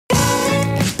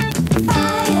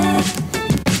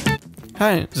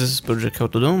Hi, this is Project How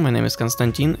to Do, my name is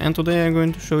Konstantin, and today I'm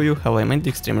going to show you how I made the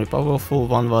extremely powerful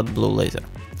 1W blue laser.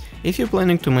 If you're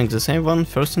planning to make the same one,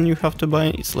 first thing you have to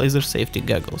buy is laser safety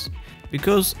goggles,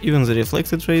 because even the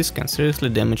reflected rays can seriously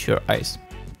damage your eyes.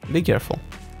 Be careful.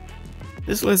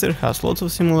 This laser has lots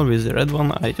of similar with the red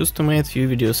one I used to make few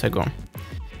videos ago,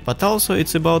 but also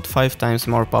it's about 5 times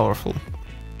more powerful.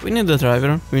 We need a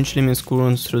driver, which limits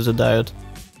current through the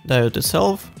diode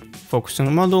itself, focusing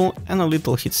module and a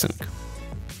little heatsink.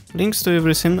 Links to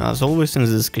everything as always in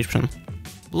the description.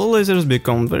 Blue lasers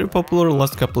become very popular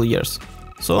last couple years,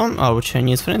 so our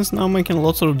Chinese friends now making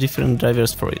lots of different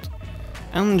drivers for it.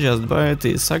 And just buy it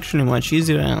is actually much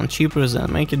easier and cheaper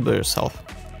than make it by yourself.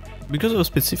 Because of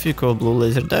specific of blue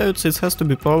laser diodes, it has to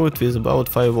be powered with about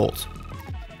 5 volts.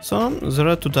 So there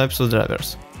are two types of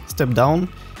drivers. Step down,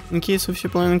 in case if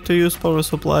you're planning to use power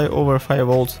supply over 5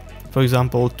 volts, for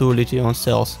example 2 lithium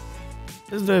cells.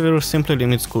 This driver simply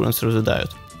limits current through the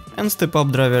diode. And step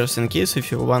up drivers in case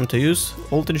if you want to use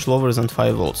voltage lower than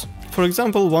 5 volts. For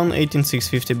example, one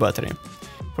 18650 battery.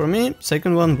 For me,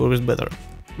 second one works better.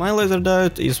 My laser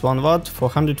diode is 1 watt for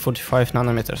 145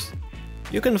 nanometers.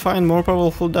 You can find more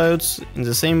powerful diodes in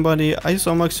the same body,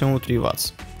 ISO maximum 3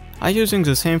 watts. I'm using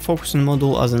the same focusing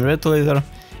module as in red laser,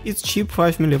 it's cheap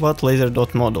 5 mW laser dot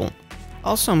module.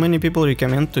 Also many people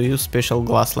recommend to use special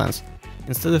glass lens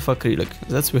instead of acrylic,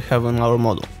 that we have in our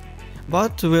model.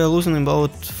 But we are losing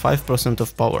about 5%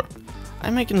 of power.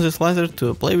 I'm making this laser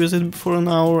to play with it for an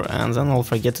hour and then I'll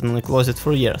forget it in the closet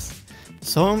for years.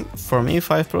 So for me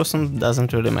 5%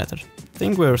 doesn't really matter.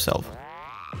 Think by yourself.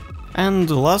 And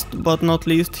last but not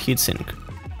least, heatsink.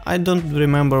 I don't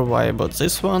remember why I bought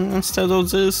this one instead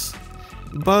of this,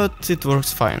 but it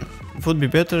works fine. It would be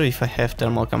better if I have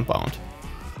thermal compound.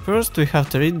 First we have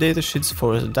to read datasheets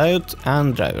for the diode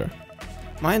and driver.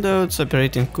 My diode's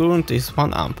operating current is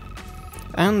 1 amp,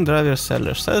 and driver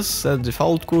seller says that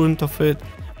default current of it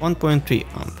 1.3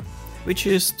 amp, which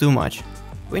is too much.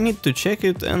 We need to check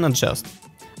it and adjust.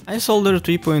 I soldered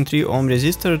 3.3 ohm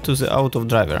resistor to the out of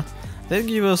driver, that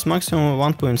gives us maximum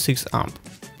 1.6 amp.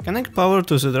 Connect power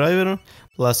to the driver,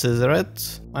 plus is red,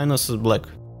 minus is black.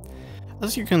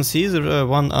 As you can see there is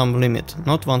 1 amp limit,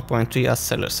 not 1.3 as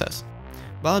seller says.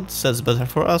 But that's better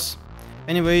for us.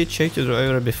 Anyway, check the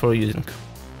driver before using.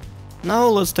 Now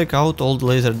let's take out old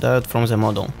laser diode from the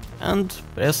model and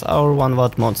press our 1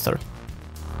 watt monster.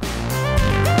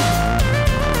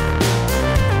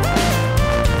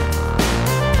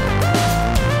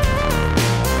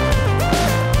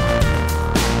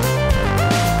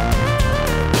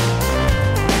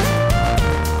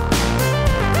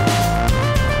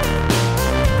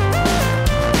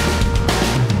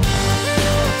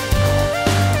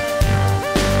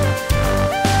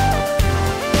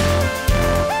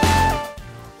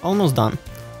 Almost done.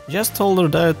 Just solder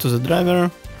diode to the driver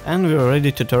and we are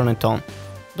ready to turn it on.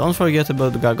 Don't forget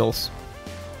about the goggles.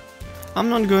 I'm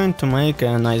not going to make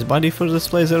a nice body for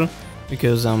this laser,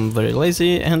 because I'm very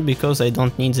lazy and because I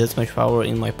don't need that much power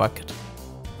in my pocket.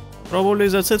 Probably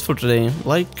that's it for today.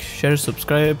 Like, share,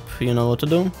 subscribe, you know what to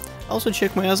do. Also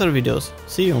check my other videos.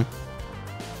 See you!